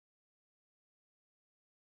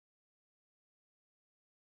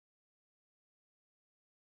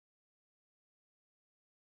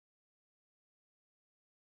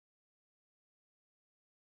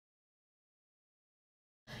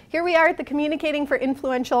Here we are at the Communicating for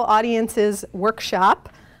Influential Audiences workshop.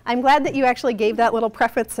 I'm glad that you actually gave that little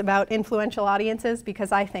preface about influential audiences,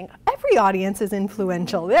 because I think every audience is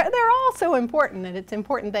influential. They're all so important, and it's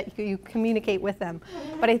important that you communicate with them.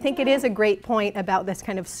 But I think it is a great point about this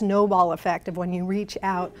kind of snowball effect of when you reach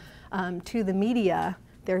out to the media,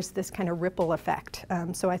 there's this kind of ripple effect.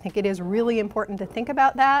 So I think it is really important to think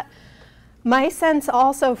about that. My sense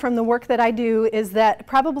also from the work that I do is that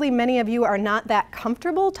probably many of you are not that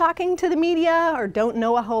comfortable talking to the media, or don't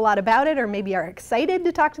know a whole lot about it, or maybe are excited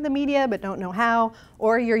to talk to the media but don't know how,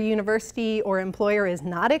 or your university or employer is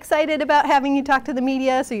not excited about having you talk to the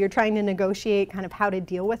media, so you're trying to negotiate kind of how to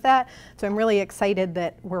deal with that. So I'm really excited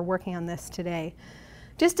that we're working on this today.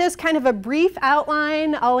 Just as kind of a brief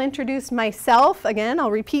outline, I'll introduce myself. Again,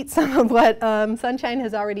 I'll repeat some of what Sunshine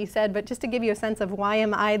has already said, but just to give you a sense of why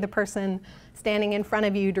am I the person standing in front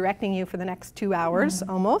of you, directing you for the next 2 hours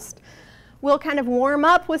almost. We'll kind of warm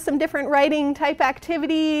up with some different writing type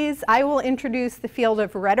activities. I will introduce the field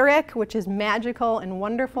of rhetoric, which is magical and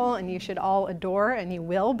wonderful, and you should all adore, and you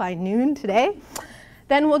will by noon today.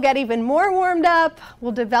 Then we'll get even more warmed up.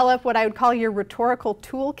 We'll develop what I would call your rhetorical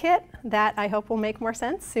toolkit. That I hope will make more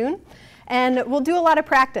sense soon. And we'll do a lot of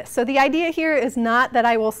practice. So the idea here is not that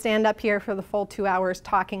I will stand up here for the full 2 hours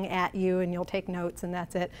talking at you and you'll take notes and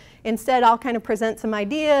that's it. Instead, I'll kind of present some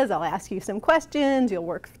ideas. I'll ask you some questions. You'll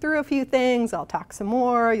work through a few things. I'll talk some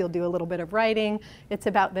more. You'll do a little bit of writing. It's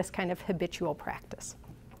about this kind of habitual practice.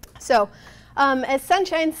 So. As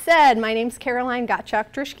Sunshine said, my name's Caroline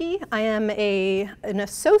Gottschalk Druschke. I am an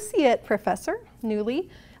associate professor, newly,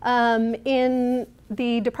 in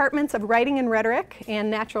the departments of writing and rhetoric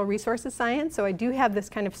and natural resources science. So I do have this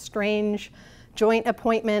kind of strange joint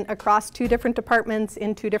appointment across 2 different departments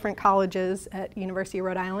in 2 different colleges at University of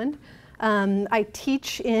Rhode Island. I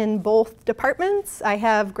teach in both departments. I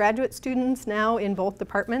have graduate students now in both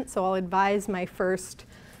departments, so I'll advise my first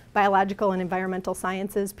biological and environmental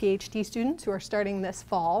sciences PhD students who are starting this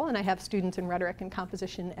fall, and I have students in rhetoric and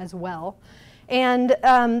composition as well. And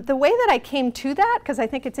the way that I came to that, because I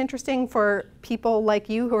think it's interesting for people like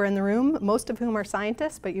you who are in the room, most of whom are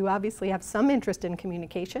scientists, but you obviously have some interest in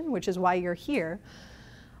communication, which is why you're here.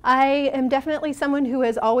 I am definitely someone who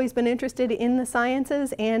has always been interested in the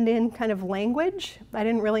sciences and in kind of language. I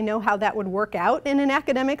didn't really know how that would work out in an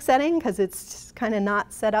academic setting, because it's kind of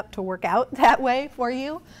not set up to work out that way for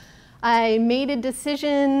you. I made a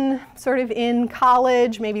decision sort of in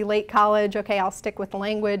college, maybe late college, okay, I'll stick with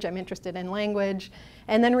language, I'm interested in language,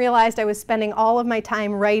 and then realized I was spending all of my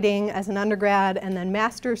time writing as an undergrad and then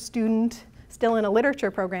master's student, still in a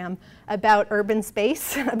literature program, about urban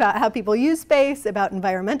space, about how people use space, about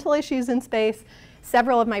environmental issues in space.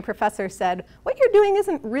 Several of my professors said, what you're doing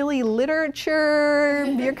isn't really literature,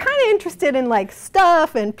 you're kind of interested in like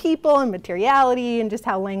stuff and people and materiality and just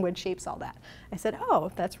how language shapes all that. I said,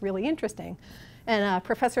 oh, that's really interesting. And a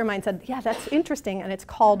professor of mine said, yeah, that's interesting, and it's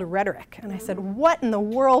called rhetoric. And I said, what in the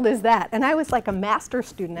world is that? And I was like a master's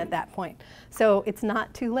student at that point. So it's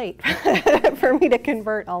not too late for me to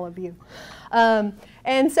convert all of you.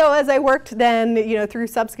 And so as I worked then, through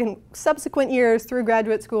subsequent years, through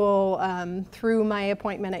graduate school, through my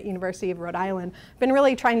appointment at University of Rhode Island, I've been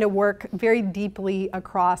really trying to work very deeply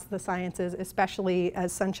across the sciences, especially,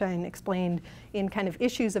 as Sunshine explained, in kind of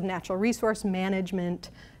issues of natural resource management,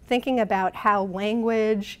 thinking about how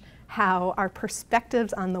language, how our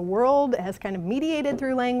perspectives on the world as kind of mediated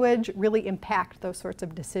through language really impact those sorts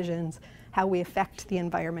of decisions, how we affect the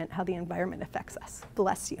environment, how the environment affects us.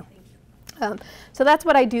 Bless you. So that's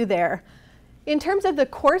what I do there. In terms of the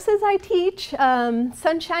courses I teach,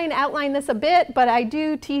 Sunshine outlined this a bit, but I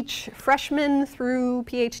do teach freshmen through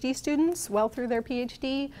PhD students, well through their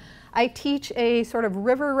PhD. I teach a sort of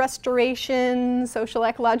river restoration, social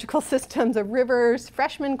ecological systems of rivers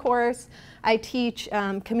freshman course. I teach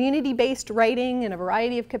community-based writing in a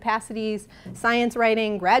variety of capacities, science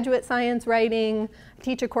writing, graduate science writing. I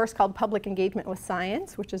teach a course called Public Engagement with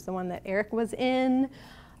Science, which is the one that Eric was in.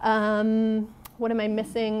 What am I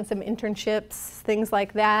missing? Some internships, things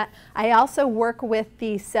like that. I also work with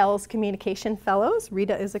the CELS Communication Fellows. Rhode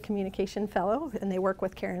is a communication fellow, and they work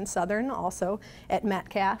with Karen Southern also at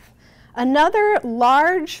Metcalf. Another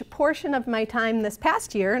large portion of my time this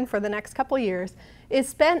past year, and for the next couple years, is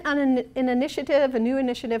spent on an initiative, a new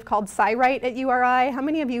initiative called SciWrite at URI. How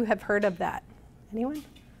many of you have heard of that? Anyone?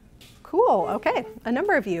 Cool, okay, a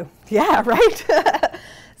number of you. Yeah, right?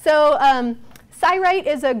 So, SciWrite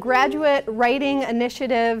is a graduate writing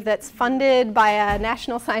initiative that's funded by a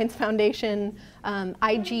National Science Foundation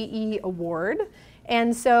IGE award.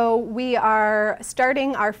 And so we are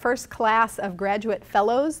starting our first class of graduate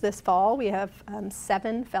fellows this fall. We have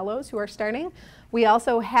 7 fellows who are starting. We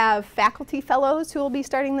also have faculty fellows who will be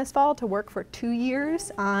starting this fall to work for 2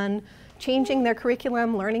 years on changing their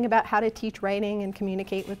curriculum, learning about how to teach writing and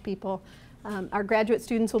communicate with people. Our graduate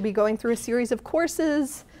students will be going through a series of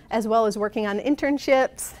courses, as well as working on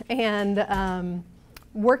internships and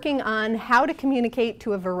working on how to communicate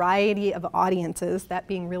to a variety of audiences, that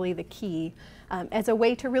being really the key, as a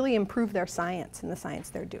way to really improve their science and the science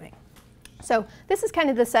they're doing. So this is kind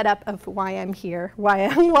of the setup of why I'm here, why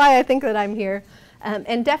I think that I'm here.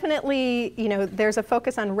 And definitely, you know, there's a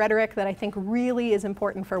focus on rhetoric that I think really is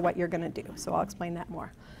important for what you're going to do. So I'll explain that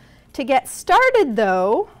more. To get started,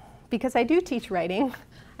 though, because I do teach writing,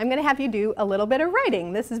 I'm going to have you do a little bit of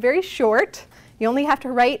writing. This is very short. You only have to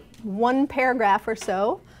write 1 paragraph or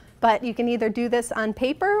so. But you can either do this on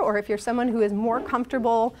paper, or if you're someone who is more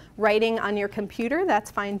comfortable writing on your computer,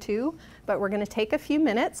 that's fine too. But we're going to take a few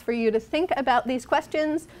minutes for you to think about these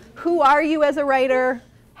questions. Who are you as a writer?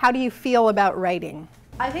 How do you feel about writing?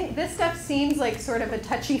 I think this stuff seems like sort of a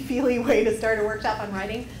touchy-feely way to start a workshop on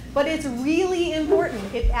writing, but it's really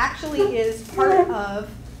important. It actually is part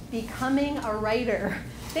of becoming a writer.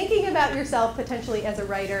 Thinking about yourself potentially as a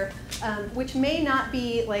writer, which may not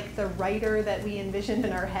be like the writer that we envisioned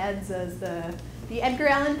in our heads as the Edgar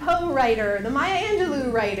Allan Poe writer, the Maya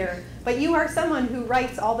Angelou writer, but you are someone who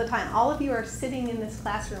writes all the time. All of you are sitting in this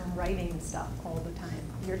classroom writing stuff all the time.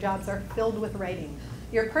 Your jobs are filled with writing.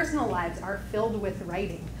 Your personal lives are filled with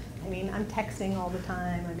writing. I mean, I'm texting all the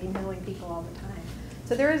time. I'm emailing people all the time.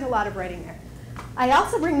 So there is a lot of writing there. I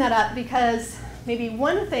also bring that up because maybe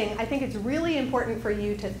one thing, I think it's really important for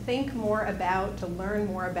you to think more about, to learn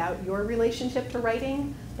more about your relationship to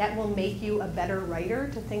writing. That will make you a better writer,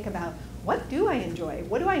 to think about, what do I enjoy?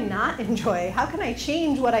 What do I not enjoy? How can I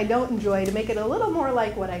change what I don't enjoy to make it a little more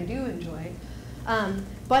like what I do enjoy?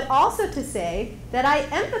 But also to say that I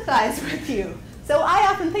empathize with you. So I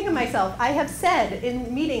often think of myself, I have said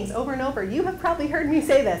in meetings over and over, you have probably heard me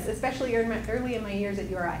say this, especially early in my years at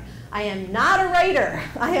URI, I am not a writer.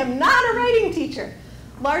 I am not a writing teacher.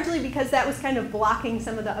 Largely because that was kind of blocking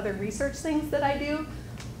some of the other research things that I do.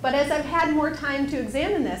 But as I've had more time to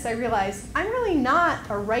examine this, I realized I'm really not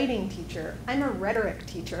a writing teacher. I'm a rhetoric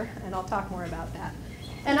teacher, and I'll talk more about that.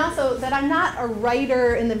 And also that I'm not a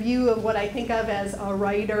writer in the view of what I think of as a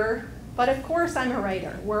writer, but of course I'm a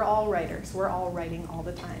writer. We're all writers. We're all writing all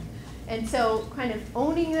the time. And so kind of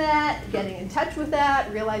owning that, getting in touch with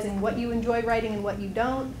that, realizing what you enjoy writing and what you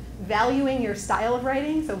don't, valuing your style of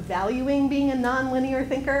writing, so valuing being a nonlinear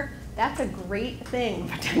thinker, that's a great thing,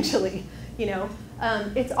 potentially. You know,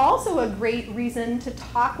 it's also a great reason to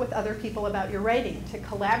talk with other people about your writing, to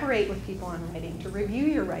collaborate with people on writing, to review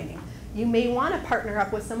your writing. You may want to partner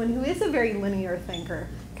up with someone who is a very linear thinker,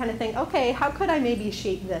 kind of think, okay, how could I maybe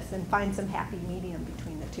shape this and find some happy medium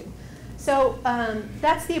between the two? So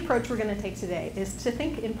that's the approach we're going to take today, is to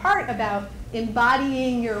think in part about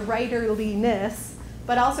embodying your writerliness,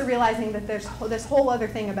 but also realizing that there's this whole other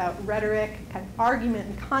thing about rhetoric, kind of argument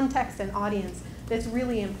and context and audience that's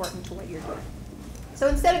really important to what you're doing. So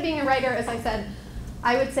instead of being a writer, as I said,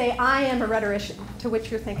 I would say I am a rhetorician, to which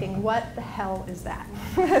you're thinking, what the hell is that?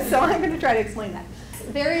 So I'm going to try to explain that.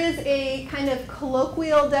 There is a kind of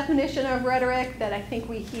colloquial definition of rhetoric that I think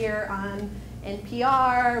we hear on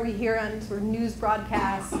NPR, we hear on sort of news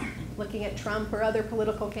broadcasts, looking at Trump or other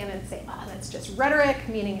political candidates say, oh, that's just rhetoric,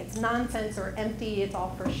 meaning it's nonsense or empty, it's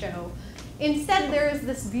all for show. Instead, there is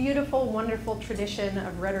this beautiful, wonderful tradition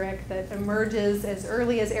of rhetoric that emerges as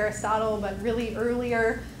early as Aristotle, but really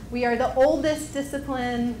earlier. We are the oldest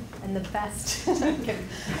discipline and the best,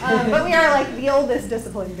 but we are like the oldest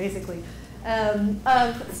discipline, basically,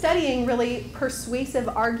 of studying really persuasive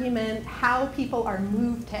argument, how people are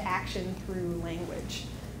moved to action through language,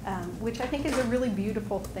 which I think is a really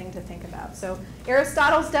beautiful thing to think about. So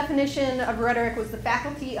Aristotle's definition of rhetoric was the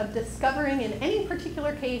faculty of discovering in any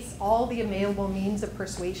particular case all the available means of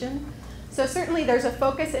persuasion. So certainly there's a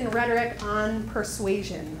focus in rhetoric on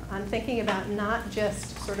persuasion, on thinking about not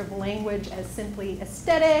just sort of language as simply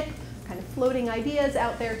aesthetic, kind of floating ideas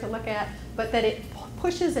out there to look at, but that it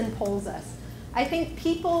pushes and pulls us. I think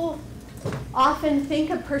people often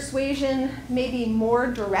think of persuasion maybe more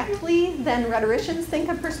directly than rhetoricians think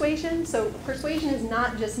of persuasion. So persuasion is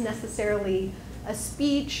not just necessarily a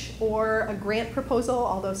speech or a grant proposal,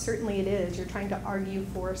 although certainly it is. You're trying to argue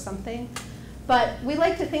for something. But we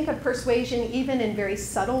like to think of persuasion even in very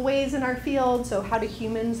subtle ways in our field. So how do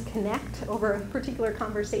humans connect over a particular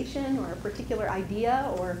conversation or a particular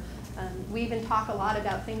idea? Or we even talk a lot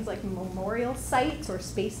about things like memorial sites or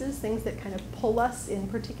spaces, things that kind of pull us in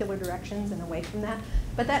particular directions and away from that.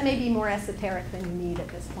 But that may be more esoteric than you need at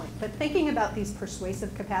this point. But thinking about these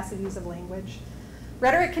persuasive capacities of language.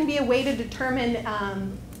 Rhetoric can be a way to determine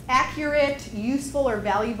accurate, useful, or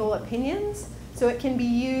valuable opinions. So it can be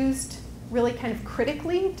used really kind of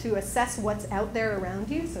critically to assess what's out there around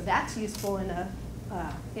you. So that's useful in an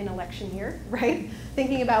election year, right?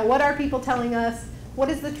 Thinking about what are people telling us? What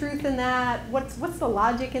is the truth in that? What's the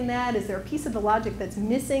logic in that? Is there a piece of the logic that's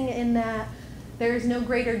missing in that? There's no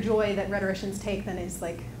greater joy that rhetoricians take than is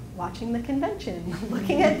like watching the convention,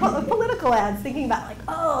 looking at political ads, thinking about like,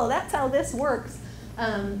 oh, that's how this works.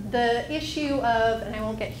 The issue of, and I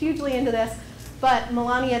won't get hugely into this, but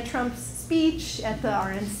Melania Trump's speech at the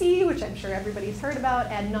RNC, which I'm sure everybody's heard about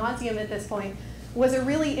ad nauseum at this point, was a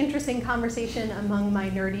really interesting conversation among my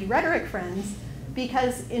nerdy rhetoric friends,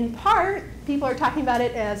 because in part, people are talking about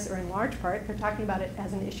it as, or in large part, they're talking about it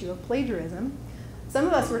as an issue of plagiarism. Some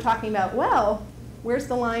of us were talking about, well, where's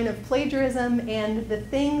the line of plagiarism and the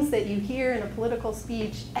things that you hear in a political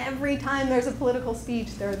speech? Every time there's a political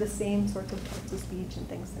speech, there are the same sorts of parts of speech and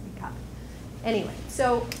things that we copy. Anyway,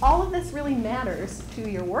 so all of this really matters to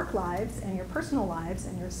your work lives and your personal lives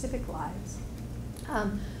and your civic lives.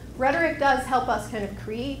 Rhetoric does help us kind of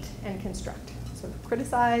create and construct, sort of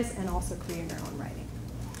criticize and also create our own writing.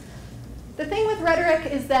 The thing with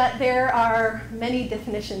rhetoric is that there are many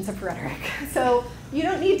definitions of rhetoric. So you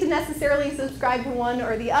don't need to necessarily subscribe to one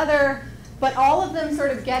or the other, but all of them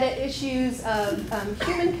sort of get at issues of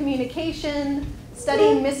human communication,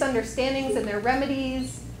 studying misunderstandings and their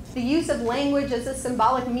remedies, the use of language as a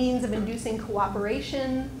symbolic means of inducing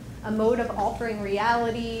cooperation, a mode of altering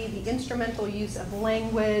reality, the instrumental use of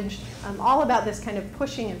language, all about this kind of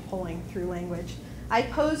pushing and pulling through language. I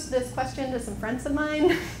posed this question to some friends of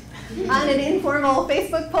mine on an informal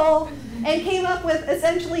Facebook poll and came up with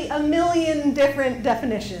essentially a million different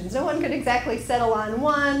definitions. No one could exactly settle on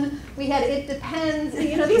one. We had it depends.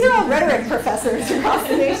 You know, these are all rhetoric professors across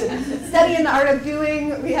the nation. Studying the art of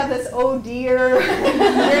doing. We have this oh dear,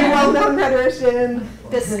 very well-known rhetorician.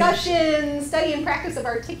 Discussion, study and practice of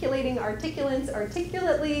articulating articulants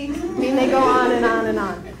articulately. I mean, they go on and on and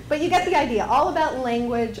on. But you get the idea. All about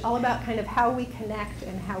language, all about kind of how we connect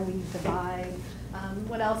and how we divide.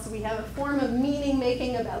 What else? We have a form of meaning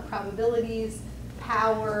making about probabilities,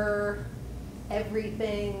 power,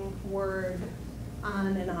 everything, word,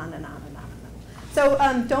 on and on and on and on. So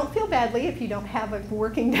don't feel badly if you don't have a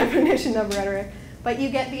working definition of rhetoric, but you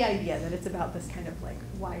get the idea that it's about this kind of like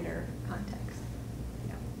wider context.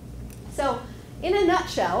 Yeah. So in a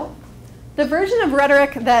nutshell, the version of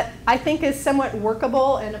rhetoric that I think is somewhat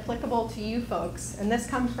workable and applicable to you folks, and this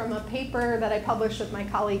comes from a paper that I published with my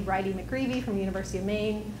colleague Rhode McGreevy from the University of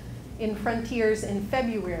Maine in Frontiers in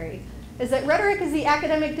February, is that rhetoric is the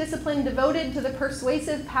academic discipline devoted to the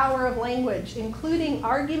persuasive power of language, including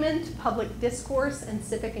argument, public discourse, and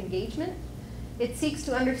civic engagement. It seeks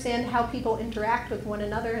to understand how people interact with one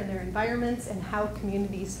another in their environments and how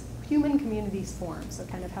human communities form, so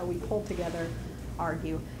kind of how we pull together,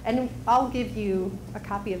 argue. And I'll give you a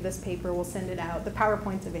copy of this paper. We'll send it out. The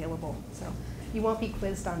PowerPoint's available, so you won't be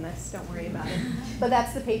quizzed on this. Don't worry about it. But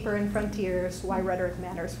that's the paper in Frontiers, Why Rhetoric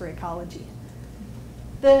Matters for Ecology.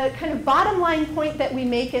 The kind of bottom line point that we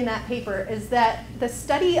make in that paper is that the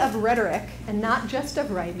study of rhetoric, and not just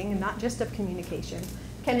of writing, and not just of communication,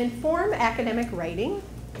 can inform academic writing,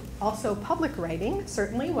 also public writing,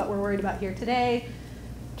 certainly what we're worried about here today,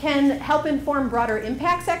 can help inform broader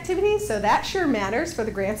impacts activities, so that sure matters for the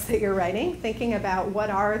grants that you're writing, thinking about what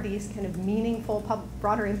are these kind of meaningful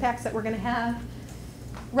broader impacts that we're going to have.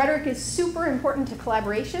 Rhetoric is super important to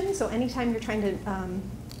collaboration, so anytime you're trying to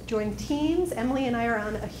join teams, Emily and I are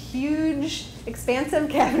on a huge, expansive,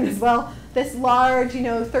 Kevin as well, this large,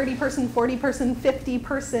 30-person, 40-person,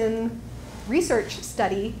 50-person research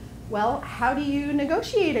study. Well, how do you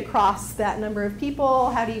negotiate across that number of people?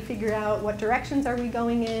 How do you figure out what directions are we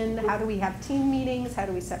going in? How do we have team meetings? How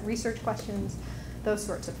do we set research questions? Those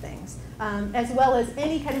sorts of things. As well as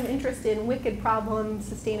any kind of interest in wicked problems,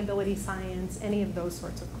 sustainability science, any of those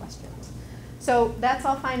sorts of questions. So that's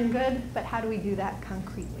all fine and good, but how do we do that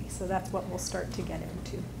concretely? So that's what we'll start to get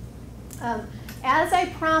into. As I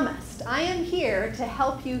promised, I am here to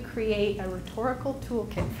help you create a rhetorical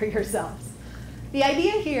toolkit for yourselves. The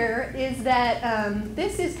idea here is that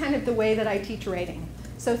this is kind of the way that I teach writing.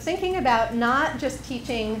 So thinking about not just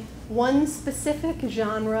teaching one specific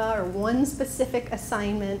genre or one specific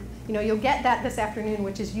assignment. You'll get that this afternoon,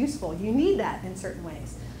 which is useful. You need that in certain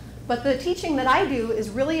ways. But the teaching that I do is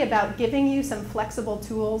really about giving you some flexible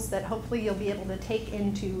tools that hopefully you'll be able to take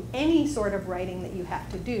into any sort of writing that you have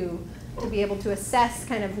to do to be able to assess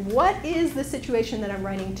kind of what is the situation that I'm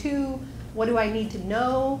writing to. What do I need to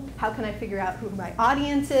know? How can I figure out who my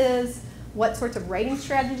audience is? What sorts of writing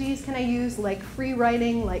strategies can I use, like free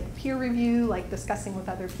writing, like peer review, like discussing with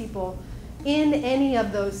other people in any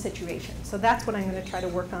of those situations. So that's what I'm going to try to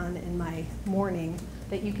work on in my morning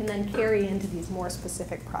that you can then carry into these more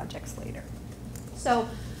specific projects later. So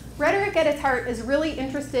rhetoric at its heart is really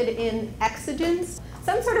interested in exigence,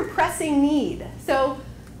 some sort of pressing need. So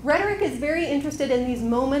rhetoric is very interested in these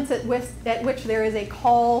moments at which there is a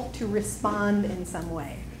call to respond in some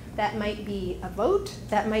way. That might be a vote,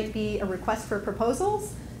 that might be a request for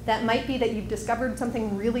proposals, that might be that you've discovered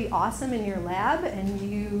something really awesome in your lab and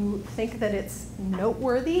you think that it's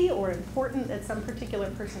noteworthy or important that some particular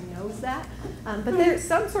person knows that. But there's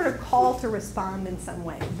some sort of call to respond in some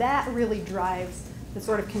way. That really drives the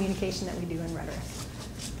sort of communication that we do in rhetoric.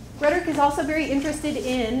 Rhetoric is also very interested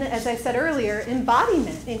in, as I said earlier,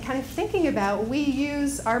 embodiment, in kind of thinking about we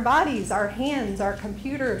use our bodies, our hands, our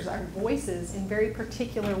computers, our voices in very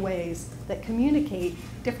particular ways that communicate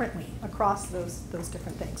differently across those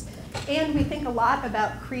different things. And we think a lot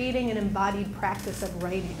about creating an embodied practice of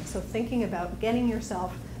writing. So thinking about getting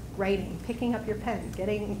yourself writing, picking up your pen,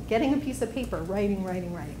 getting a piece of paper, writing.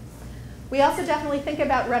 We also definitely think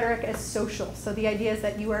about rhetoric as social. So the idea is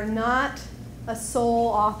that you are not a sole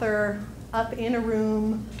author up in a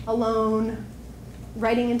room alone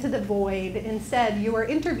writing into the void. Instead, you are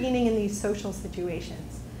intervening in these social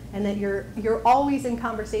situations and that you're always in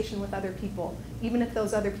conversation with other people. Even if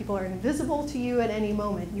those other people are invisible to you at any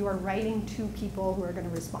moment, you are writing to people who are going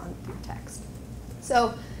to respond to your text.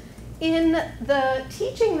 So in the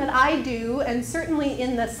teaching that I do, and certainly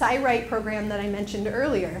in the SciWrite program that I mentioned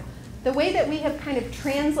earlier, the way that we have kind of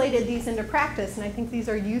translated these into practice, and I think these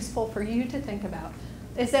are useful for you to think about,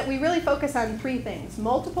 is that we really focus on three things: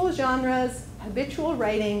 multiple genres, habitual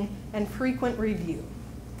writing, and frequent review.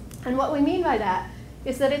 And what we mean by that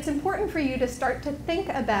is that it's important for you to start to think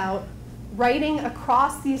about writing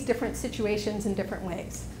across these different situations in different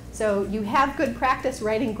ways. So you have good practice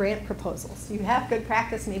writing grant proposals. You have good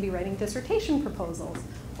practice maybe writing dissertation proposals,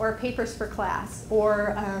 or papers for class,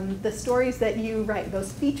 or the stories that you write,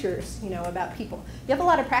 those features, about people. You have a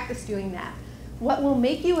lot of practice doing that. What will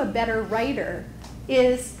make you a better writer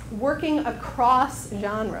is working across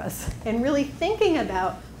genres and really thinking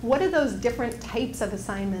about what do those different types of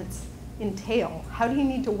assignments entail? How do you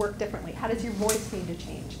need to work differently? How does your voice need to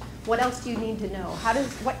change? What else do you need to know?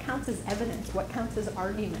 What counts as evidence? What counts as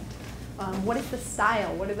argument? What is the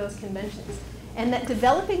style? What are those conventions? And that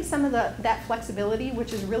developing some of that flexibility,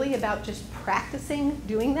 which is really about just practicing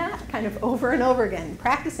doing that kind of over and over again,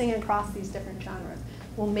 practicing across these different genres,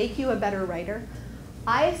 will make you a better writer.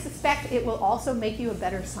 I suspect it will also make you a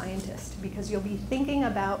better scientist because you'll be thinking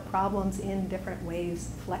about problems in different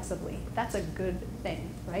ways flexibly. That's a good thing,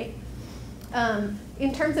 right?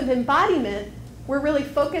 In terms of embodiment, we're really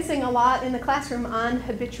focusing a lot in the classroom on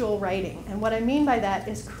habitual writing. And what I mean by that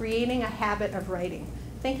is creating a habit of writing.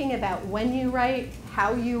 Thinking about when you write,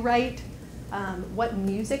 how you write, what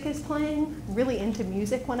music is playing. Really into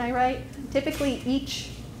music when I write. Typically each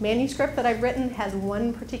manuscript that I've written has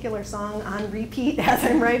one particular song on repeat as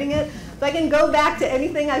I'm writing it. So I can go back to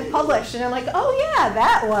anything I've published and I'm like, oh yeah,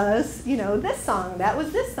 that was this song, that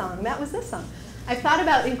was this song, that was this song. I've thought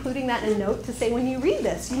about including that in a note to say when you read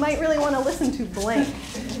this, you might really want to listen to blank.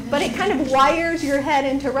 But it kind of wires your head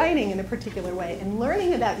into writing in a particular way. And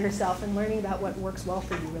learning about yourself and learning about what works well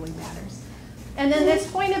for you really matters. And then this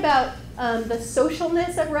point about the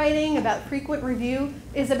socialness of writing, about frequent review,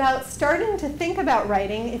 is about starting to think about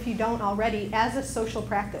writing, if you don't already, as a social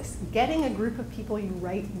practice. Getting a group of people you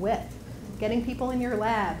write with. Getting people in your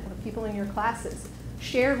lab or people in your classes.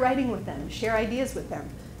 Share writing with them. Share ideas with them.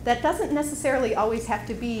 That doesn't necessarily always have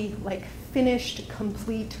to be like finished,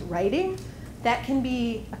 complete writing. That can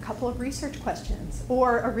be a couple of research questions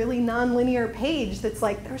or a really nonlinear page that's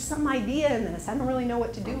like, there's some idea in this. I don't really know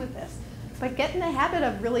what to do with this. But get in the habit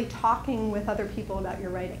of really talking with other people about your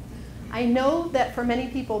writing. I know that for many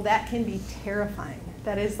people that can be terrifying.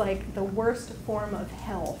 That is like the worst form of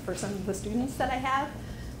hell for some of the students that I have.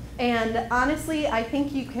 And honestly, I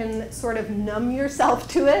think you can sort of numb yourself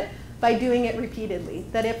to it by doing it repeatedly.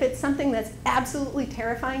 That if it's something that's absolutely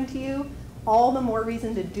terrifying to you, all the more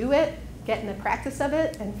reason to do it, get in the practice of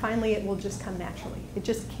it, and finally it will just come naturally. It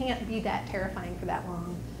just can't be that terrifying for that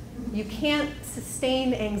long. You can't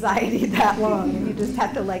sustain anxiety that long. You just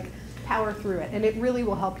have to like power through it, and it really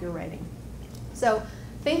will help your writing. So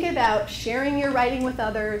think about sharing your writing with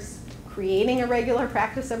others, creating a regular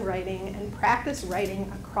practice of writing, and practice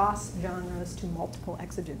writing across genres to multiple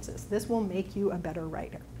exigences. This will make you a better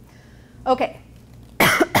writer. Okay,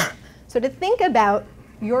 so to think about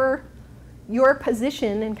your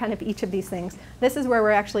position in kind of each of these things, this is where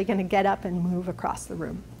we're actually going to get up and move across the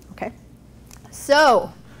room, okay?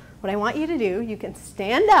 So what I want you to do, you can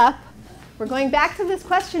stand up. We're going back to this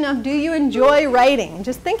question of, do you enjoy writing?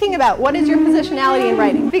 Just thinking about what is your positionality in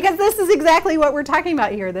writing? Because this is exactly what we're talking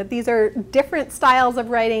about here, that these are different styles of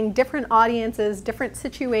writing, different audiences, different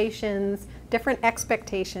situations, different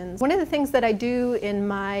expectations. One of the things that I do in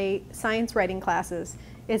my science writing classes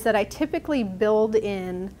is that I typically build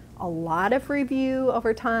in a lot of review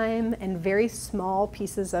over time and very small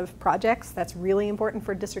pieces of projects. That's really important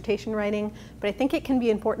for dissertation writing, but I think it can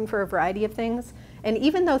be important for a variety of things. And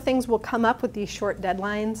even though things will come up with these short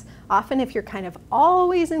deadlines, often if you're kind of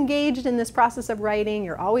always engaged in this process of writing,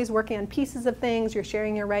 you're always working on pieces of things, you're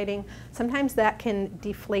sharing your writing, sometimes that can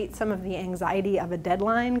deflate some of the anxiety of a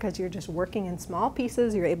deadline because you're just working in small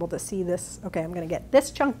pieces. You're able to see this, okay, I'm going to get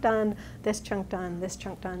this chunk done, this chunk done, this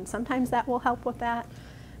chunk done. Sometimes that will help with that.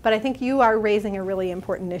 But I think you are raising a really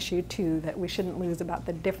important issue too that we shouldn't lose about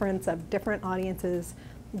the difference of different audiences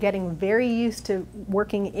getting very used to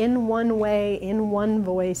working in one way, in one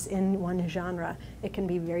voice, in one genre. It can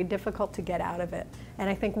be very difficult to get out of it. And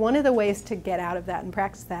I think one of the ways to get out of that and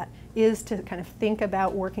practice that is to kind of think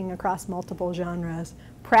about working across multiple genres,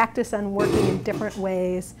 practice on working in different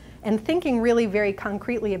ways, and thinking really very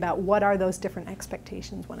concretely about what are those different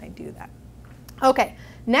expectations when I do that. Okay,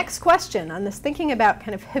 next question on this thinking about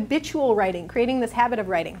kind of habitual writing, creating this habit of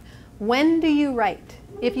writing. When do you write?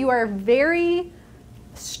 If you are very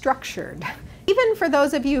structured, even for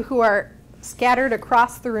those of you who are scattered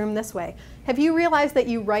across the room this way, have you realized that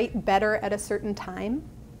you write better at a certain time?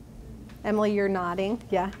 Emily, you're nodding.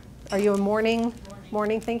 Yeah. Are you a morning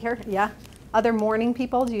thinker? Yeah. Other morning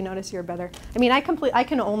people, do you notice you're better? I mean, I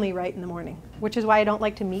can only write in the morning, which is why I don't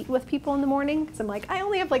like to meet with people in the morning, because I'm like, I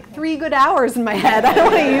only have like 3 good hours in my head. I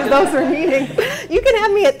don't want to use those for meetings. You can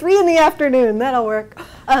have me at 3 in the afternoon. That'll work.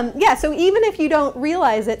 Yeah, so even if you don't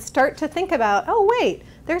realize it, start to think about, oh, wait,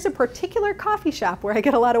 there's a particular coffee shop where I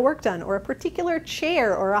get a lot of work done, or a particular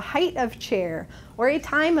chair, or a height of chair, or a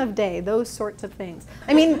time of day, those sorts of things.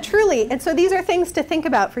 I mean, truly, and so these are things to think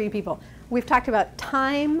about for you people. We've talked about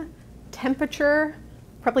time, temperature,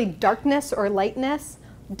 probably darkness or lightness,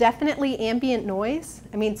 definitely ambient noise.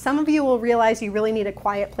 I mean, some of you will realize you really need a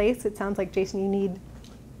quiet place. It sounds like, Jason,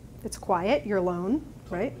 it's quiet, you're alone,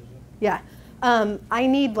 right? Yeah. I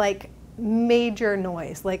need like major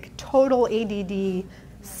noise, like total ADD,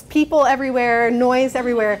 people everywhere, noise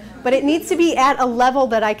everywhere, but it needs to be at a level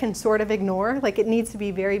that I can sort of ignore. Like it needs to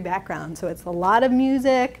be very background. So it's a lot of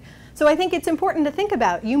music. So I think it's important to think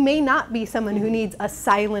about, you may not be someone who needs a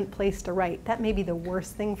silent place to write. That may be the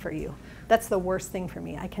worst thing for you. That's the worst thing for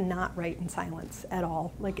me. I cannot write in silence at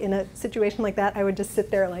all. Like in a situation like that, I would just sit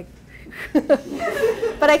there like,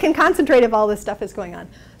 but I can concentrate if all this stuff is going on.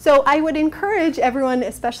 So I would encourage everyone,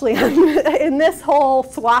 especially in this whole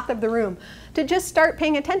swath of the room, to just start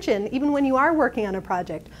paying attention, even when you are working on a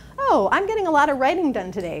project. Oh, I'm getting a lot of writing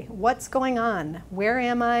done today. What's going on? Where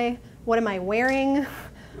am I? What am I wearing?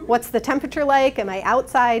 What's the temperature like? Am I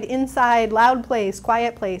outside, inside, loud place,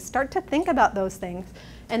 quiet place? Start to think about those things.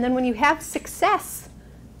 And then when you have success,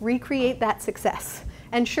 recreate that success.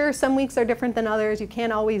 And sure, some weeks are different than others. You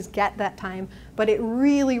can't always get that time. But it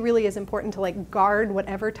really, really is important to like guard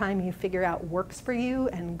whatever time you figure out works for you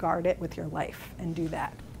and guard it with your life and do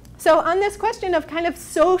that. So on this question of kind of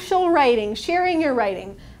social writing, sharing your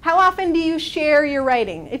writing, how often do you share your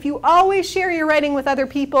writing? If you always share your writing with other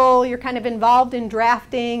people, you're kind of involved in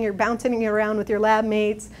drafting, you're bouncing it around with your lab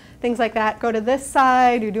mates, things like that, go to this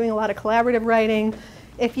side, you're doing a lot of collaborative writing.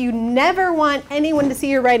 If you never want anyone to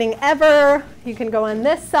see your writing ever, you can go on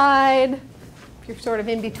this side. If you're sort of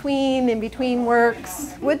in between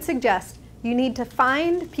works, would suggest you need to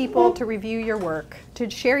find people to review your work, to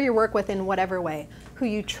share your work with in whatever way. Who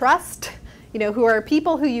you trust, who are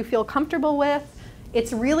people who you feel comfortable with.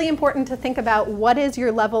 It's really important to think about what is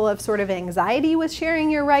your level of sort of anxiety with sharing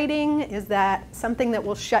your writing. Is that something that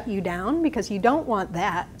will shut you down? Because you don't want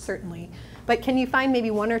that, certainly. But can you find maybe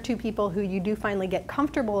 1 or 2 people who you do finally get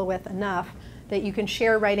comfortable with enough that you can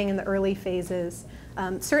share writing in the early phases?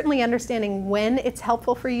 Certainly understanding when it's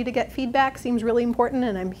helpful for you to get feedback seems really important,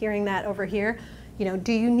 and I'm hearing that over here.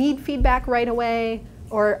 Do you need feedback right away?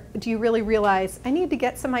 Or do you really realize, I need to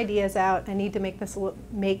get some ideas out, I need to make this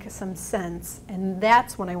make some sense, and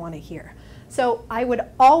that's when I want to hear. So I would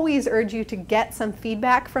always urge you to get some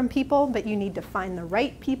feedback from people, but you need to find the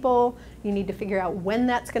right people, you need to figure out when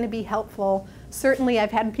that's going to be helpful. Certainly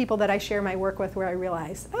I've had people that I share my work with where I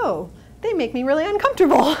realize, oh, they make me really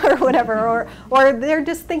uncomfortable or whatever, or they're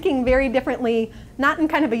just thinking very differently, not in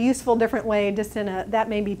kind of a useful different way, just in a, that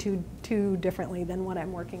may be too differently than what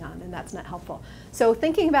I'm working on, and that's not helpful. So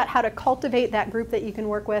thinking about how to cultivate that group that you can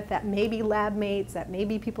work with, that may be lab mates, that may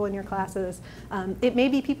be people in your classes, it may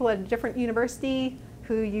be people at a different university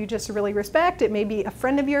who you just really respect. It may be a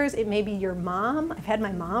friend of yours. It may be your mom. I've had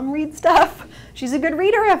my mom read stuff. She's a good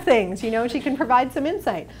reader of things. You know, she can provide some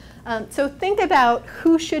insight. So think about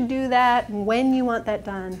who should do that, when you want that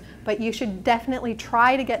done, but you should definitely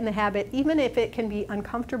try to get in the habit, even if it can be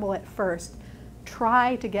uncomfortable at first,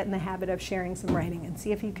 try to get in the habit of sharing some writing and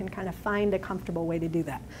see if you can kind of find a comfortable way to do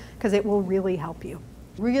that, because it will really help you.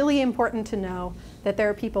 Really important to know that there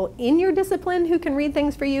are people in your discipline who can read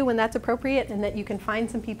things for you when that's appropriate, and that you can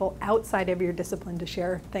find some people outside of your discipline to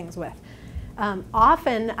share things with.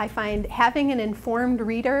 Often I find having an informed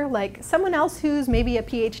reader, like someone else who's maybe a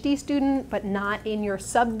PhD student but not in your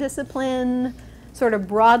sub-discipline, sort of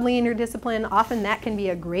broadly in your discipline, often that can be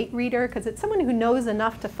a great reader because it's someone who knows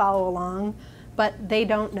enough to follow along, but they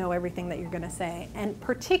don't know everything that you're going to say. And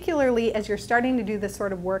particularly as you're starting to do this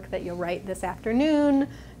sort of work that you'll write this afternoon,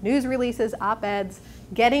 news releases, op-eds,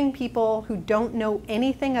 getting people who don't know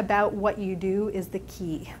anything about what you do is the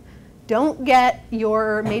key. Don't get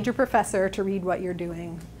your major professor to read what you're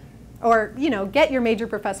doing. Or, you know, get your major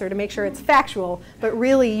professor to make sure it's factual, but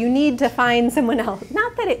really you need to find someone else.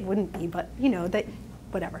 Not that it wouldn't be, but you know, that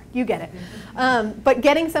whatever, you get it. But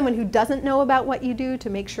getting someone who doesn't know about what you do to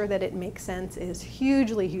make sure that it makes sense is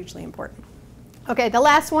hugely, hugely important. Okay, the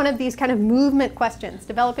last one of these kind of movement questions,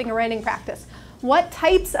 developing a writing practice. What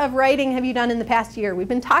types of writing have you done in the past year? We've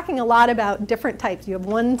been talking a lot about different types. You have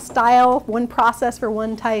one style, one process for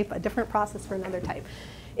one type, a different process for another type.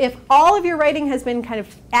 If all of your writing has been kind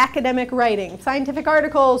of academic writing, scientific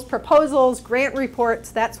articles, proposals, grant reports,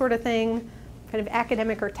 that sort of thing, kind of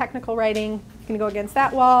academic or technical writing, you can go against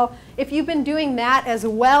that wall. If you've been doing that as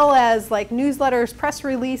well as like newsletters, press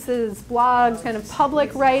releases, blogs, kind of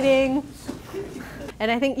public writing, and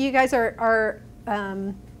I think you guys are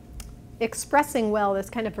expressing well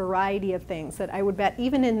this kind of variety of things that I would bet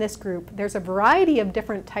even in this group, there's a variety of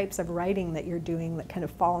different types of writing that you're doing that kind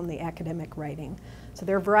of fall in the academic writing. So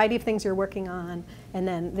there are a variety of things you're working on, and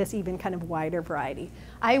then this even kind of wider variety.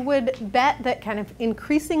 I would bet that kind of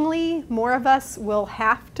increasingly more of us will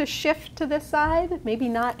have to shift to this side, maybe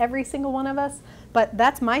not every single one of us, but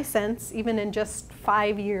that's my sense, even in just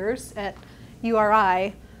 5 years at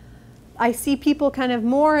URI. I see people kind of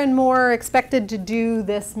more and more expected to do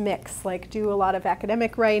this mix, like do a lot of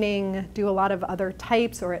academic writing, do a lot of other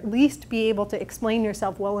types, or at least be able to explain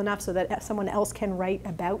yourself well enough so that someone else can write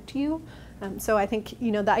about you. So I think,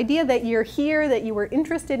 you know, the idea that you're here, that you were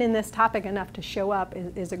interested in this topic enough to show up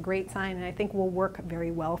is a great sign, and I think will work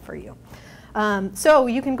very well for you. So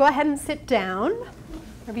you can go ahead and sit down,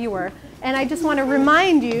 wherever you were. And I just want to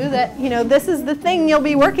remind you that, you know, this is the thing you'll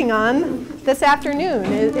be working on this afternoon,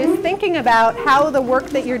 is thinking about how the work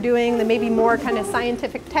that you're doing, the maybe more kind of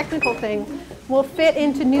scientific technical thing, will fit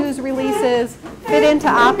into news releases, fit into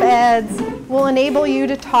op-eds, will enable you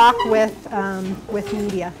to talk with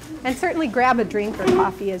media. And certainly grab a drink or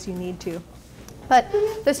coffee as you need to. But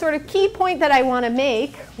the sort of key point that I want to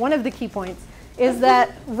make, one of the key points, is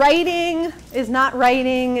that writing is not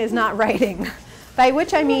writing is not writing. By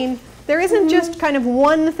which I mean, there isn't just kind of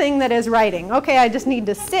one thing that is writing. Okay, I just need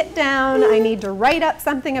to sit down, I need to write up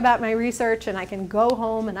something about my research, and I can go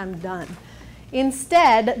home and I'm done.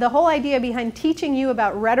 Instead, the whole idea behind teaching you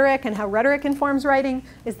about rhetoric and how rhetoric informs writing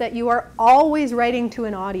is that you are always writing to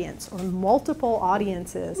an audience or multiple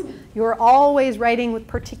audiences. You are always writing with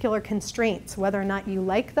particular constraints, whether or not you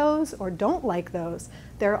like those or don't like those.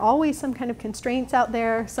 There are always some kind of constraints out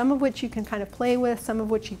there, some of which you can kind of play with, some of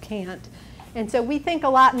which you can't. And so we think a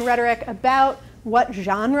lot in rhetoric about what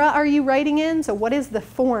genre are you writing in? So what is the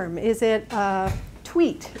form? Is it a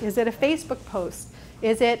tweet? Is it a Facebook post?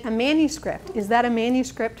 Is it a manuscript? Is that a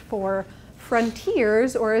manuscript for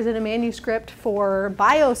Frontiers, or is it a manuscript for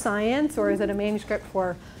bioscience, or is it a manuscript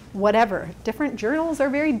for whatever? Different journals are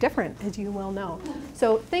very different, as you well know.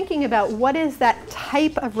 So thinking about what is that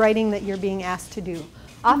type of writing that you're being asked to do.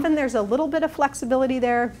 Often there's a little bit of flexibility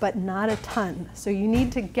there, but not a ton. So you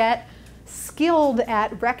need to get skilled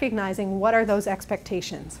at recognizing what are those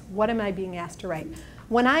expectations. What am I being asked to write?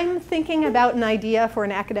 When I'm thinking about an idea for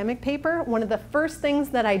an academic paper, one of the first things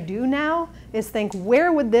that I do now is think,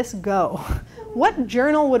 where would this go? What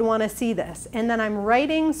journal would want to see this? And then I'm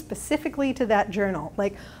writing specifically to that journal.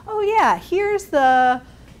 Like, oh yeah, here's the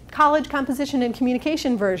college composition and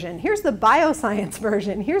communication version. Here's the bioscience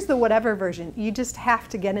version. Here's the whatever version. You just have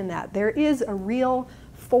to get in that. There is a real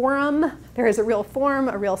forum. There is a real form,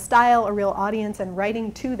 a real style, a real audience, and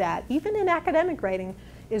writing to that, even in academic writing,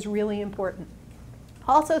 is really important.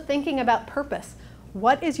 Also thinking about purpose.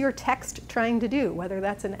 What is your text trying to do? Whether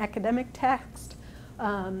that's an academic text,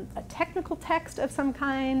 a technical text of some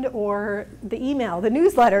kind, or the email, the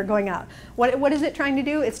newsletter going out. What is it trying to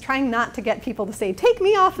do? It's trying not to get people to say, take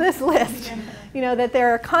me off this list. You know, that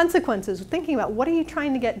there are consequences. Thinking about what are you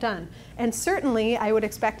trying to get done? And certainly, I would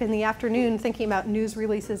expect in the afternoon, thinking about news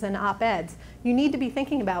releases and op-eds, you need to be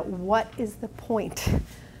thinking about what is the point.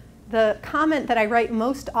 The comment that I write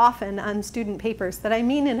most often on student papers, that I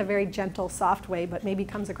mean in a very gentle, soft way, but maybe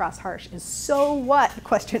comes across harsh, is so what?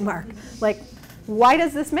 Question mark. Like, why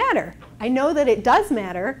does this matter? I know that it does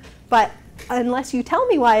matter, but unless you tell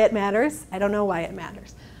me why it matters, I don't know why it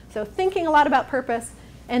matters. So thinking a lot about purpose,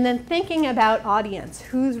 and then thinking about audience.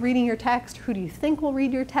 Who's reading your text? Who do you think will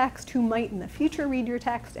read your text? Who might in the future read your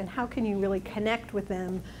text? And how can you really connect with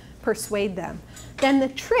them, persuade them? Then the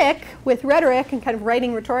trick with rhetoric and kind of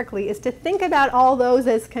writing rhetorically is to think about all those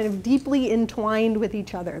as kind of deeply entwined with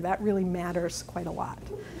each other. That really matters quite a lot.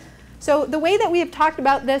 So the way that we have talked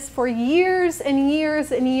about this for years and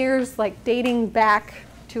years and years, like dating back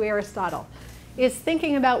to Aristotle, is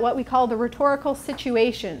thinking about what we call the rhetorical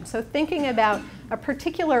situation. So thinking about a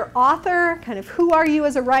particular author, kind of who are you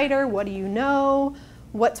as a writer, what do you know,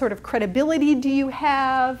 what sort of credibility do you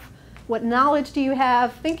have, what knowledge do you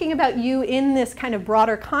have, thinking about you in this kind of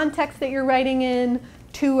broader context that you're writing in,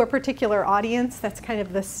 to a particular audience. That's kind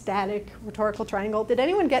of the static rhetorical triangle. Did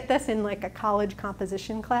anyone get this in like a college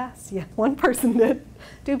composition class? Yeah, one person did.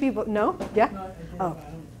 2 people, no? Yeah? No, oh.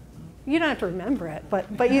 You don't have to remember it, but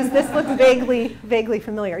this looks vaguely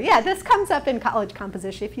familiar. Yeah, this comes up in college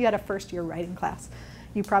composition. If you had a first-year writing class,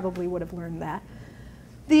 you probably would have learned that.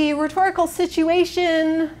 The rhetorical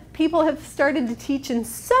situation, people have started to teach in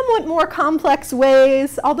somewhat more complex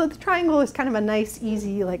ways, although the triangle is kind of a nice,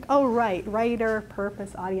 easy, like, oh, right, writer,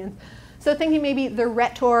 purpose, audience. So thinking maybe the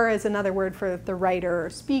rhetor is another word for the writer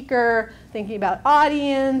or speaker, thinking about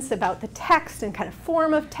audience, about the text and kind of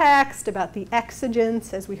form of text, about the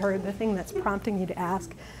exigence, as we heard, the thing that's prompting you to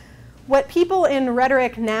ask. What people in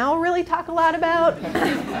rhetoric now really talk a lot about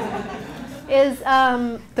is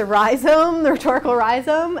the rhizome, the rhetorical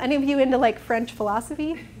rhizome. Any of you into like French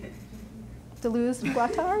philosophy?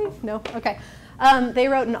 Deleuze-Guattari? No? Okay. They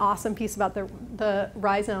wrote an awesome piece about the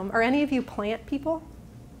rhizome. Are any of you plant people?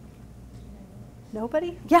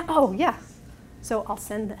 Nobody? Yeah, oh yeah. So I'll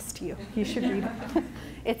send this to you. You should read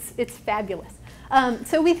it. It's fabulous.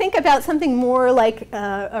 So we think about something more like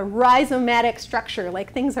a rhizomatic structure,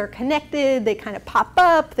 like things are connected, they kind of pop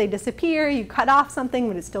up, they disappear, you cut off something,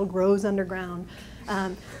 but it still grows underground.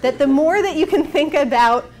 That the more that you can think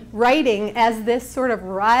about writing as this sort of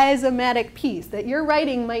rhizomatic piece, that your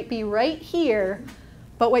writing might be right here,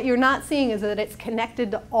 but what you're not seeing is that it's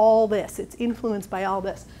connected to all this, it's influenced by all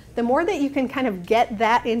this. The more that you can kind of get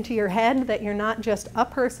that into your head, that you're not just a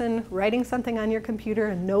person writing something on your computer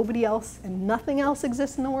and nobody else and nothing else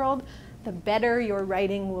exists in the world, the better your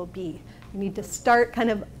writing will be. You need to start kind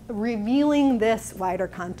of revealing this wider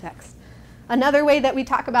context. Another way that we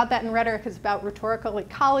talk about that in rhetoric is about rhetorical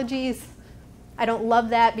ecologies. I don't love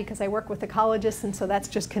that because I work with ecologists, and so that's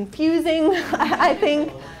just confusing, I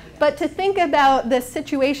think. But to think about this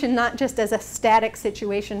situation not just as a static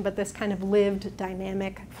situation, but this kind of lived,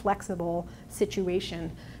 dynamic, flexible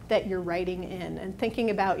situation that you're writing in. And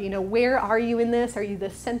thinking about, you know, where are you in this? Are you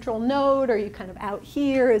the central node? Are you kind of out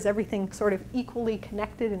here? Is everything sort of equally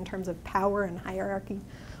connected in terms of power and hierarchy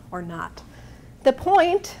or not? The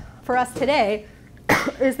point for us today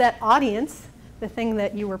is that audience, the thing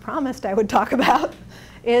that you were promised I would talk about,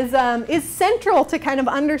 is central to kind of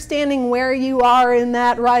understanding where you are in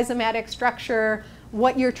that rhizomatic structure,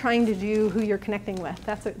 what you're trying to do, who you're connecting with.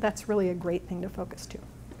 That's really a great thing to focus to.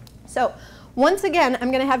 So once again,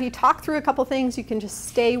 I'm going to have you talk through a couple things. You can just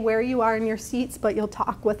stay where you are in your seats, but you'll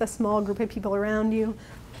talk with a small group of people around you.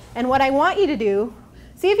 And what I want you to do,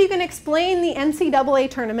 see if you can explain the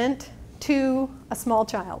NCAA tournament to a small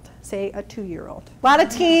child, say a 2-year-old. A lot of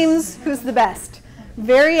teams, who's the best?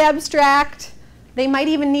 Very abstract. They might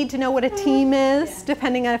even need to know what a team is,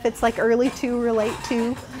 depending on if it's like early 2 or late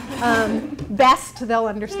 2. Best, they'll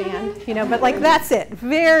understand, you know, but like that's it.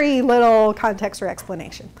 Very little context or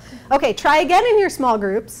explanation. Okay, try again in your small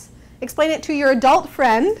groups. Explain it to your adult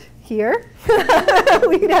friend here.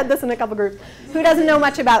 We had this in a couple groups, who doesn't know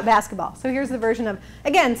much about basketball. So here's the version of,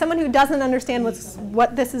 again, someone who doesn't understand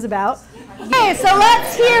what this is about. Okay, so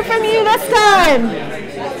let's hear from you this time.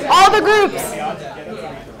 All the groups.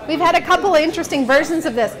 We've had a couple of interesting versions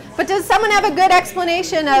of this, but does someone have a good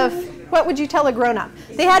explanation of What would you tell a grown-up?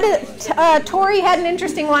 They had Tori had an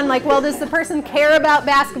interesting one, like, well, does the person care about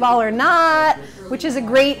basketball or not? Which is a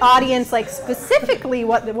great audience, like specifically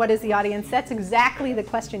what is the audience? That's exactly the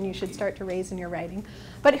question you should start to raise in your writing.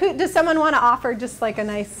 But does someone want to offer just like a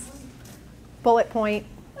nice bullet point?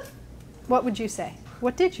 What would you say?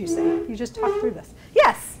 What did you say? You just talked through this.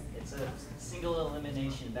 Yes? It's a single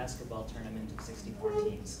elimination basketball tournament of 64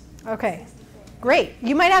 teams. Okay, great.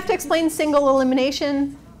 You might have to explain single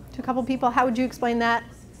elimination to a couple people. How would you explain that?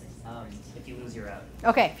 If you lose, you're out.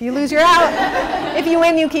 Okay, if you lose, you're out. If you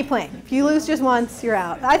win, you keep playing. If you lose just once, you're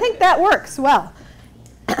out. I think that works well.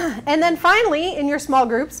 And then finally, in your small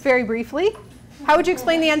groups, very briefly, how would you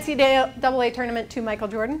explain the NCAA tournament to Michael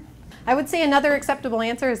Jordan? I would say another acceptable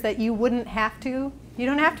answer is that you wouldn't have to. You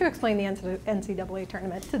don't have to explain the NCAA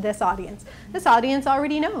tournament to this audience. This audience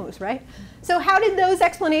already knows, right? So how did those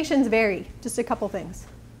explanations vary? Just a couple things.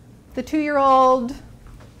 The 2-year-old,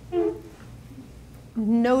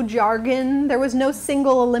 no jargon. There was no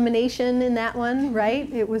single elimination in that one,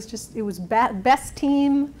 right? It was just, it was best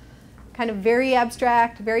team, kind of very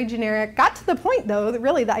abstract, very generic. Got to the point, though, that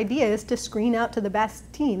really the idea is to screen out to the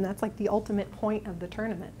best team. That's like the ultimate point of the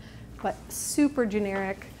tournament, but super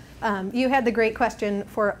generic. You had the great question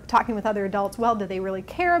for talking with other adults. Well, do they really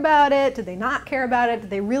care about it? Do they not care about it? Do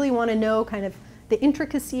they really want to know kind of the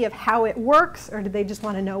intricacy of how it works, or do they just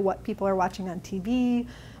want to know what people are watching on TV?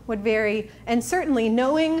 Would vary. And certainly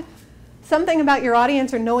knowing something about your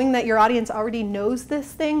audience or knowing that your audience already knows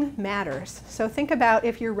this thing matters. So think about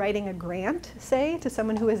if you're writing a grant, say, to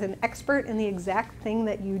someone who is an expert in the exact thing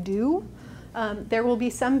that you do. There will be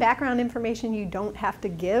some background information you don't have to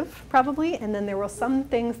give, probably, and then there will some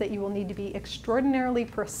things that you will need to be extraordinarily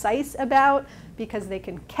precise about because they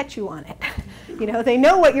can catch you on it. You know, they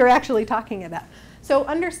know what you're actually talking about. So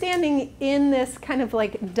understanding in this kind of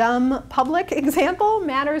like dumb public example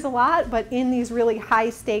matters a lot, but in these really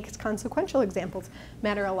high stakes consequential examples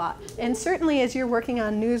matter a lot. And certainly as you're working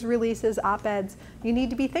on news releases, op-eds, you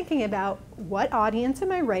need to be thinking about what audience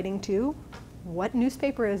am I writing to? What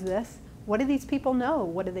newspaper is this? What do these people know?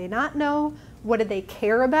 What do they not know? What do they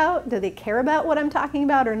care about? Do they care about what I'm talking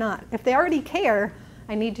about or not? If they already care,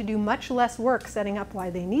 I need to do much less work setting up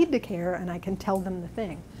why they need to care, and I can tell them the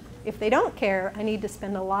thing. If they don't care, I need to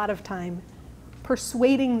spend a lot of time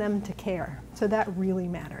persuading them to care. So that really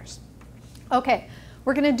matters. Okay,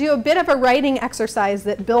 we're going to do a bit of a writing exercise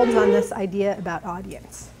that builds on this idea about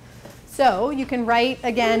audience. So you can write,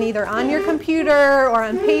 again, either on your computer or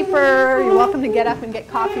on paper. You're welcome to get up and get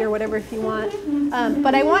coffee or whatever if you want.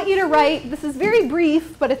 But I want you to write, this is very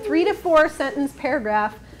brief, but a 3 to 4 sentence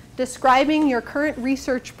paragraph describing your current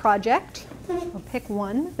research project. I'll pick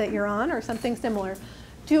one that you're on or something similar.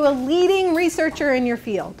 To a leading researcher in your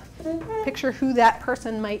field. Picture who that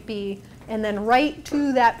person might be, and then write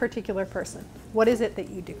to that particular person. What is it that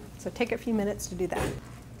you do? So take a few minutes to do that.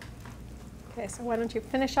 Okay, so why don't you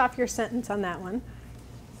finish off your sentence on that one.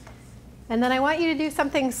 And then I want you to do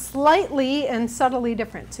something slightly and subtly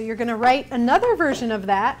different. So you're going to write another version of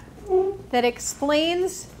that that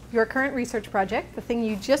explains your current research project, the thing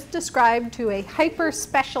you just described to a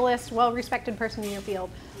hyper-specialist, well-respected person in your field,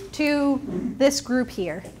 to this group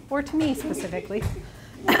here, or to me specifically.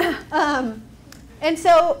 And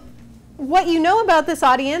so what you know about this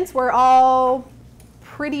audience, we're all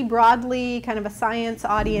pretty broadly kind of a science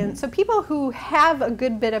audience. So people who have a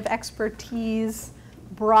good bit of expertise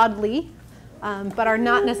broadly, but are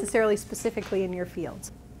not necessarily specifically in your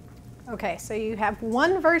fields. Okay, so you have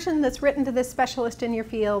one version that's written to this specialist in your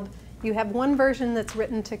field. You have one version that's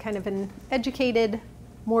written to kind of an educated,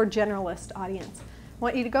 more generalist audience. I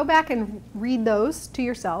want you to go back and read those to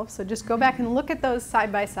yourself. So just go back and look at those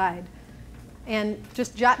side by side and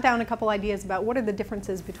just jot down a couple ideas about what are the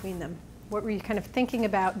differences between them. What were you kind of thinking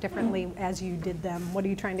about differently as you did them? What are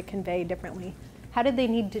you trying to convey differently? How did they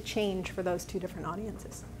need to change for those two different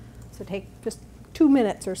audiences? So take just 2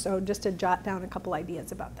 minutes or so just to jot down a couple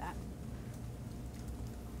ideas about that.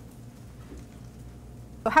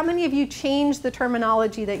 So how many of you changed the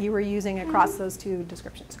terminology that you were using across those two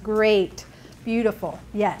descriptions? Great. Beautiful.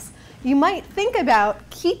 Yes. You might think about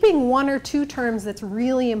keeping 1 or 2 terms that's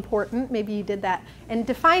really important, maybe you did that, and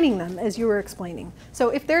defining them as you were explaining. So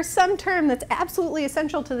if there's some term that's absolutely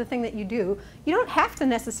essential to the thing that you do, you don't have to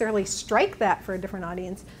necessarily strike that for a different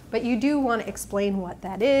audience, but you do want to explain what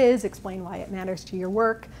that is, explain why it matters to your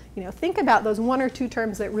work. You know, think about those 1 or 2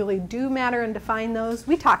 terms that really do matter and define those.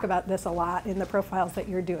 We talk about this a lot in the profiles that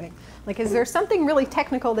you're doing. Like, is there something really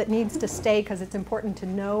technical that needs to stay because it's important to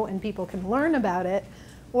know and people can learn about it?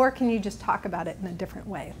 Or can you just talk about it in a different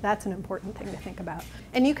way? That's an important thing to think about.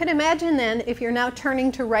 And you can imagine then, if you're now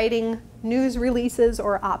turning to writing news releases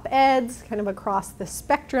or op-eds kind of across the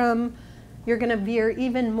spectrum, you're going to veer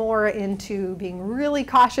even more into being really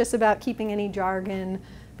cautious about keeping any jargon,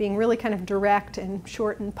 being really kind of direct and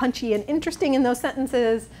short and punchy and interesting in those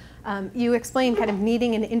sentences. You explain kind of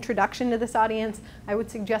needing an introduction to this audience. I would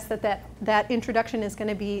suggest that introduction is going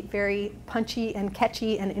to be very punchy and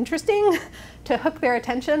catchy and interesting to hook their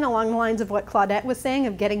attention along the lines of what Claudette was saying,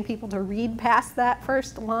 of getting people to read past that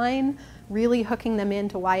first line, really hooking them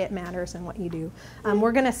into why it matters and what you do.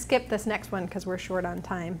 We're going to skip this next one because we're short on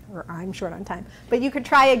time, or I'm short on time. But you could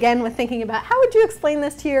try again with thinking about, how would you explain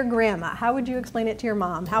this to your grandma? How would you explain it to your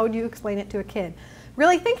mom? How would you explain it to a kid?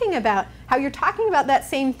 Really thinking about how you're talking about that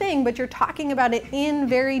same thing, but you're talking about it in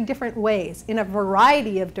very different ways, in a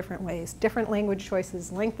variety of different ways, different language choices,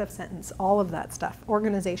 length of sentence, all of that stuff,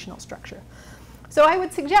 organizational structure. So I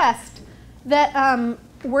would suggest that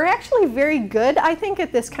we're actually very good, I think,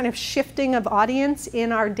 at this kind of shifting of audience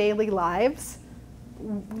in our daily lives.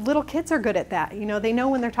 Little kids are good at that. You know, they know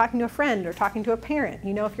when they're talking to a friend or talking to a parent.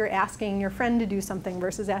 You know if you're asking your friend to do something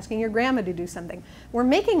versus asking your grandma to do something. We're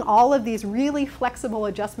making all of these really flexible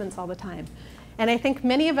adjustments all the time. And I think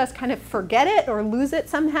many of us kind of forget it or lose it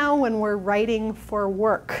somehow when we're writing for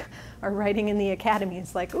work or writing in the academy.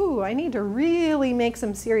 It's like, ooh, I need to really make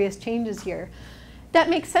some serious changes here. That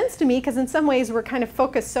makes sense to me because in some ways we're kind of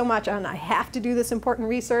focused so much on, I have to do this important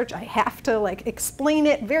research, I have to like explain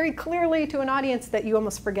it very clearly to an audience, that you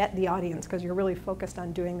almost forget the audience because you're really focused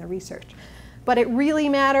on doing the research. But it really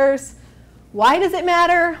matters. Why does it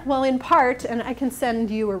matter? Well, in part, and I can send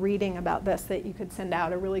you a reading about this that you could send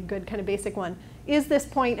out, a really good kind of basic one, is this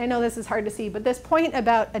point, I know this is hard to see, but this point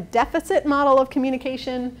about a deficit model of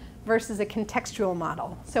communication versus a contextual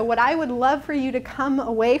model. So what I would love for you to come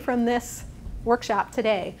away from this workshop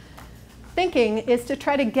today thinking is to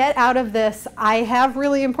try to get out of this, I have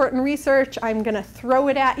really important research, I'm going to throw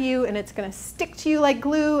it at you and it's going to stick to you like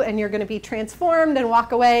glue and you're going to be transformed and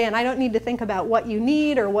walk away, and I don't need to think about what you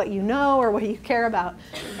need or what you know or what you care about.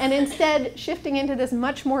 And instead shifting into this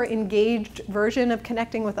much more engaged version of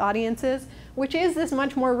connecting with audiences, which is this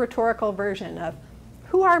much more rhetorical version of,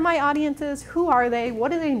 who are my audiences? Who are they?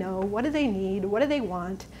 What do they know? What do they need? What do they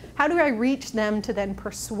want? How do I reach them to then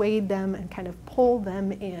persuade them and kind of pull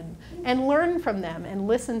them in and learn from them and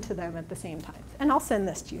listen to them at the same time? And I'll send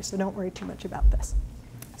this to you, so don't worry too much about this.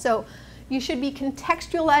 So you should be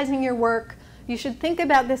contextualizing your work. You should think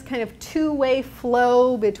about this kind of two-way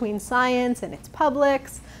flow between science and its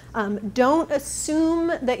publics. Don't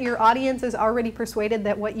assume that your audience is already persuaded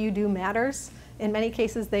that what you do matters. In many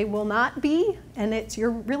cases, they will not be, and it's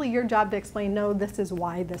really your job to explain, no, this is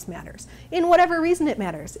why this matters. In whatever reason it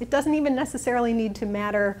matters. It doesn't even necessarily need to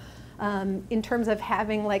matter in terms of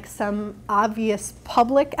having like some obvious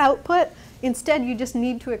public output. Instead, you just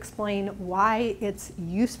need to explain why it's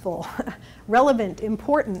useful, relevant,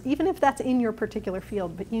 important, even if that's in your particular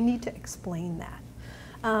field, but you need to explain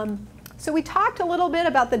that. So we talked a little bit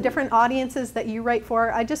about the different audiences that you write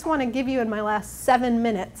for. I just want to give you in my last 7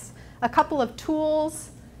 minutes a couple of tools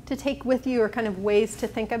to take with you, or kind of ways to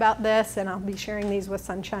think about this, and I'll be sharing these with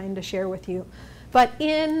Sunshine to share with you. But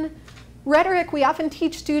in rhetoric, we often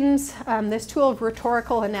teach students this tool of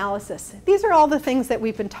rhetorical analysis. These are all the things that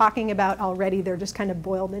we've been talking about already. They're just kind of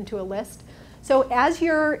boiled into a list. So as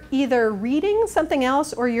you're either reading something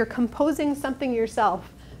else or you're composing something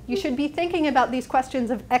yourself, you should be thinking about these questions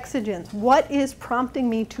of exigence. What is prompting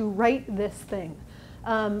me to write this thing?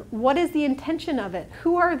 What is the intention of it?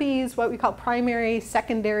 Who are these, what we call primary,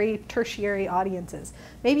 secondary, tertiary audiences?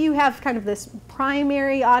 Maybe you have kind of this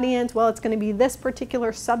primary audience, well, it's going to be this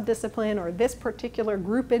particular subdiscipline or this particular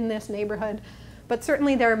group in this neighborhood, but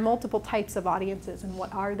certainly there are multiple types of audiences, and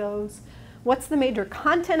what are those? What's the major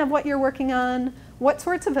content of what you're working on? What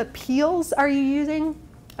sorts of appeals are you using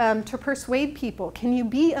to persuade people? Can you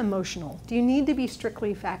be emotional? Do you need to be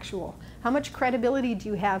strictly factual? How much credibility do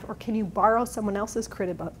you have, or can you borrow someone else's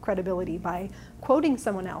credibility by quoting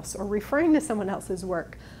someone else or referring to someone else's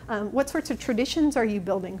work? What sorts of traditions are you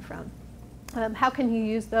building from? How can you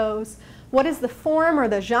use those? What is the form or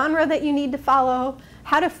the genre that you need to follow?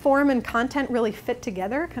 How do form and content really fit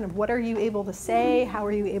together? Kind of what are you able to say? How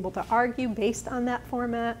are you able to argue based on that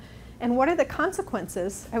format? And what are the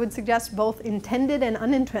consequences? I would suggest both intended and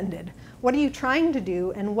unintended. What are you trying to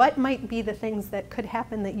do, and what might be the things that could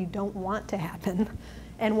happen that you don't want to happen?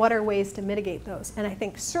 And what are ways to mitigate those? And I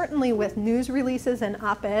think certainly with news releases and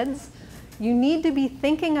op-eds, you need to be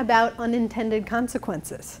thinking about unintended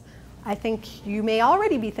consequences. I think you may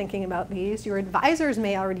already be thinking about these. Your advisors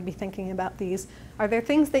may already be thinking about these. Are there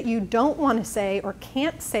things that you don't want to say or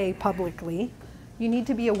can't say publicly? You need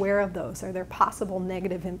to be aware of those. Are there possible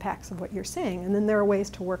negative impacts of what you're saying? And then there are ways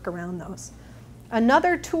to work around those.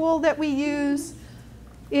 Another tool that we use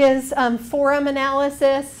is forum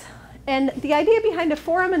analysis. And the idea behind a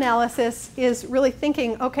forum analysis is really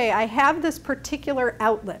thinking, okay, I have this particular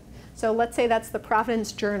outlet. So let's say that's the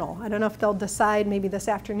Providence Journal. I don't know if they'll decide maybe this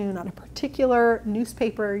afternoon on a particular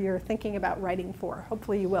newspaper you're thinking about writing for.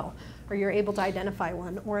 Hopefully you will, or you're able to identify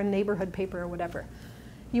one, or a neighborhood paper or whatever.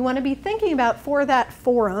 You want to be thinking about, for that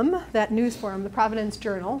forum, that news forum, the Providence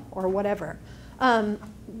Journal, or whatever,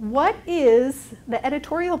 what is the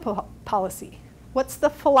editorial policy? What's the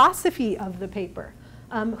philosophy of the paper?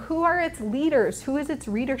 Who are its leaders? Who is its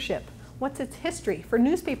readership? What's its history? For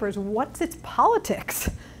newspapers, what's its politics?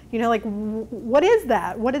 You know, like, what is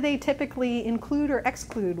that? What do they typically include or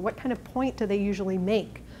exclude? What kind of point do they usually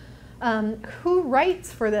make? Who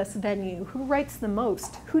writes for this venue? Who writes the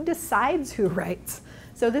most? Who decides who writes?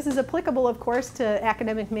 So this is applicable, of course, to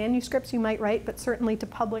academic manuscripts you might write, but certainly to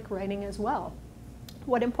public writing as well.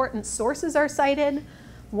 What important sources are cited?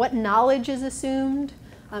 What knowledge is assumed?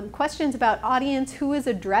 Questions about audience, who is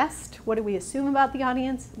addressed? What do we assume about the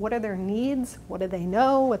audience? What are their needs? What do they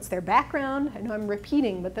know? What's their background? I know I'm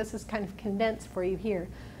repeating, but this is kind of condensed for you here.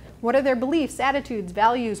 What are their beliefs, attitudes,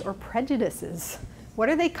 values, or prejudices? What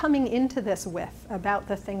are they coming into this with about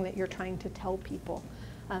the thing that you're trying to tell people?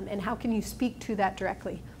 And how can you speak to that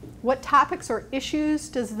directly? What topics or issues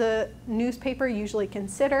does the newspaper usually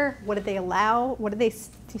consider? What do they allow? What do they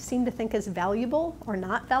seem to think is valuable or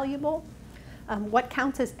not valuable? What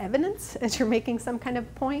counts as evidence as you're making some kind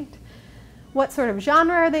of point? What sort of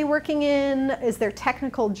genre are they working in? Is there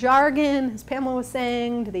technical jargon, as Pamela was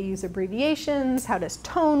saying? Do they use abbreviations? How does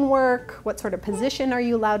tone work? What sort of position are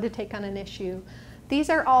you allowed to take on an issue? These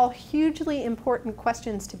are all hugely important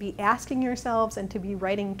questions to be asking yourselves and to be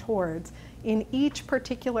writing towards in each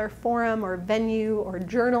particular forum or venue or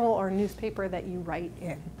journal or newspaper that you write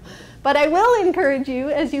in. But I will encourage you,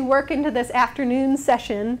 as you work into this afternoon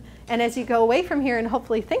session and as you go away from here and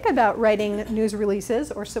hopefully think about writing news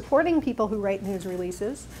releases or supporting people who write news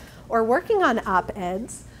releases or working on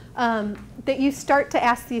op-eds, that you start to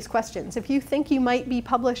ask these questions. If you think you might be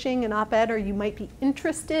publishing an op-ed or you might be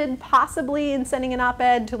interested possibly in sending an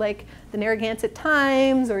op-ed to like the Narragansett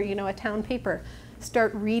Times or a town paper,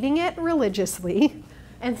 start reading it religiously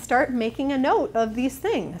and start making a note of these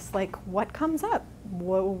things. Like, what comes up?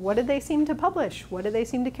 What do they seem to publish? What do they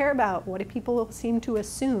seem to care about? What do people seem to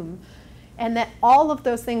assume? And that all of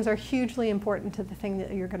those things are hugely important to the thing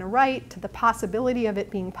that you're going to write, to the possibility of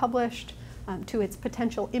it being published, to its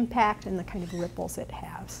potential impact and the kind of ripples it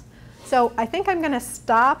has. So I think I'm going to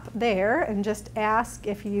stop there and just ask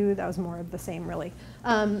if you, that was more of the same really,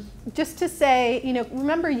 just to say,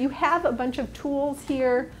 remember you have a bunch of tools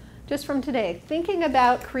here just from today. Thinking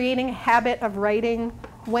about creating a habit of writing.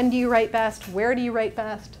 When do you write best? Where do you write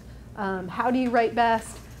best? How do you write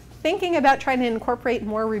best? Thinking about trying to incorporate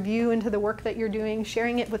more review into the work that you're doing,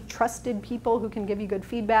 sharing it with trusted people who can give you good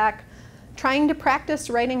feedback. Trying to practice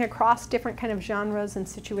writing across different kind of genres and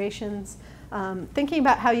situations. Thinking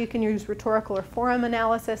about how you can use rhetorical or forum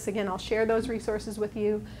analysis. Again, I'll share those resources with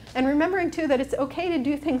you. And remembering too that it's okay to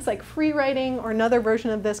do things like free writing or another version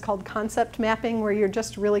of this called concept mapping, where you're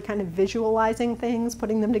just really kind of visualizing things,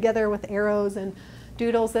 putting them together with arrows and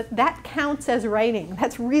doodles. That counts as writing.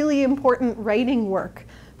 That's really important writing work.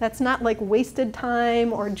 That's not like wasted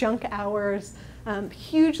time or junk hours.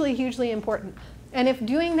 Hugely, hugely important. And if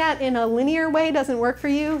doing that in a linear way doesn't work for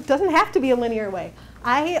you, it doesn't have to be a linear way.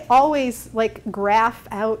 I always graph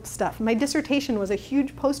out stuff. My dissertation was a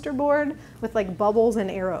huge poster board with bubbles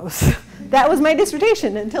and arrows. That was my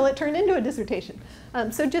dissertation until it turned into a dissertation.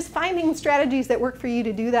 So just finding strategies that work for you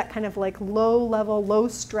to do that kind of low level, low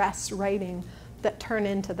stress writing that turn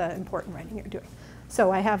into the important writing you're doing.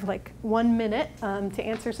 So I have 1 minute to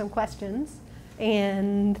answer some questions,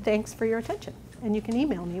 and thanks for your attention. And you can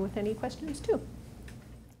email me with any questions too.